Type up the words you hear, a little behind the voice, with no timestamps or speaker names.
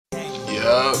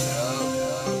Yup.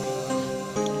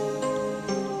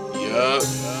 Yup.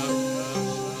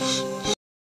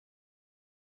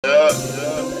 Yup.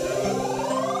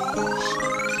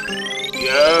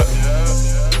 Yup.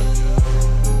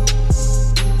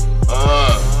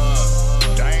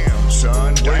 Damn,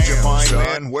 son. Where'd you find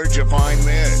that? Where'd you find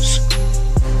this?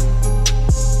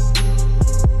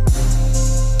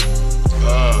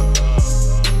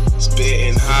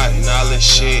 Spitting hot knowledge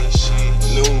shit.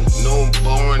 No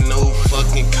boring, no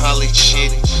fucking college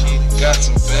shit. Got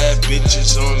some bad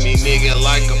bitches on me, nigga,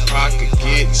 like a pocket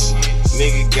gets.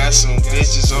 Nigga got some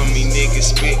bitches on me, nigga,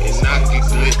 spitting knock-it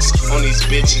glitz on these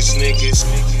bitches, niggas.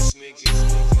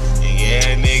 And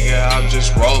yeah, nigga, I'm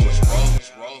just rolling.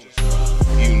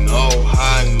 You know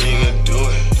how a nigga do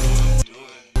it.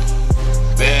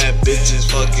 Bad bitches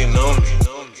fucking on me.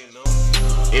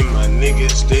 And my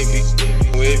niggas, they be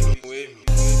with me.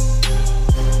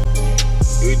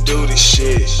 We do this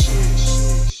shit.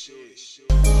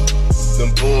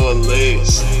 Them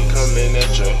bullets coming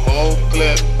at your whole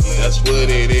clip. That's what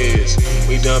it is.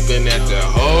 We dumping at the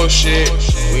whole shit.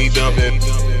 We dumping.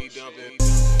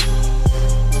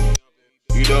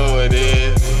 You know what it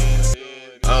is.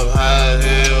 I'm high as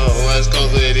hell. West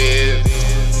Coast it is.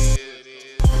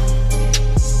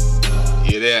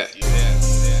 Yeah, that.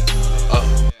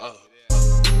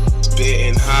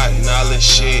 Spitting hot knowledge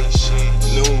shit.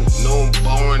 No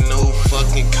boring, no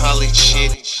fucking college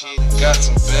shit. Got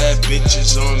some bad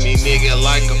bitches on me, nigga,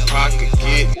 like a pocket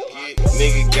get.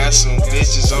 Nigga got some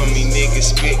bitches on me, nigga,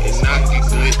 spitting knock-it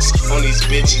glitz on these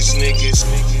bitches, niggas.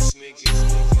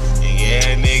 And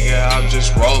yeah, nigga, I'm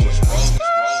just rolling.